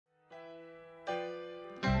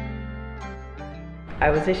I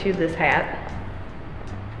was issued this hat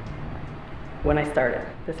when I started.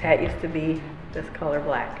 This hat used to be this color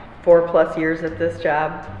black. 4+ years at this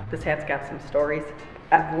job. This hat's got some stories.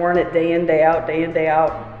 I've worn it day in, day out, day in, day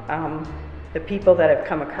out. The people that I've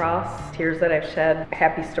come across, tears that I've shed,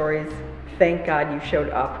 happy stories. Thank God you showed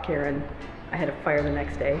up, Karen. I had a fire the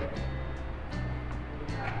next day.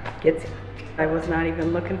 I was not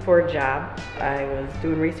even looking for a job. I was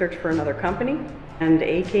doing research for another company, and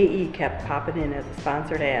AKE kept popping in as a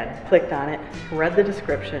sponsored ad. Clicked on it, read the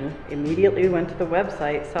description, immediately went to the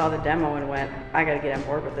website, saw the demo, and went, I gotta get on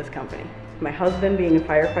board with this company. My husband, being a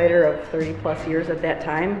firefighter of 30+ years at that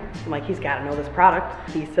time, I'm like, he's gotta know this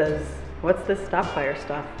product. He says, what's this stop fire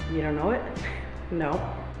stuff? You don't know it? No.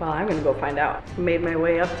 Well, I'm gonna go find out. Made my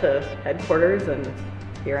way up to headquarters, and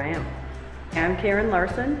here I am. I'm Karen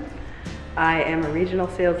Larson. I am a regional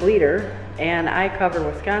sales leader, and I cover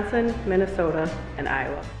Wisconsin, Minnesota, and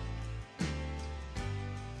Iowa.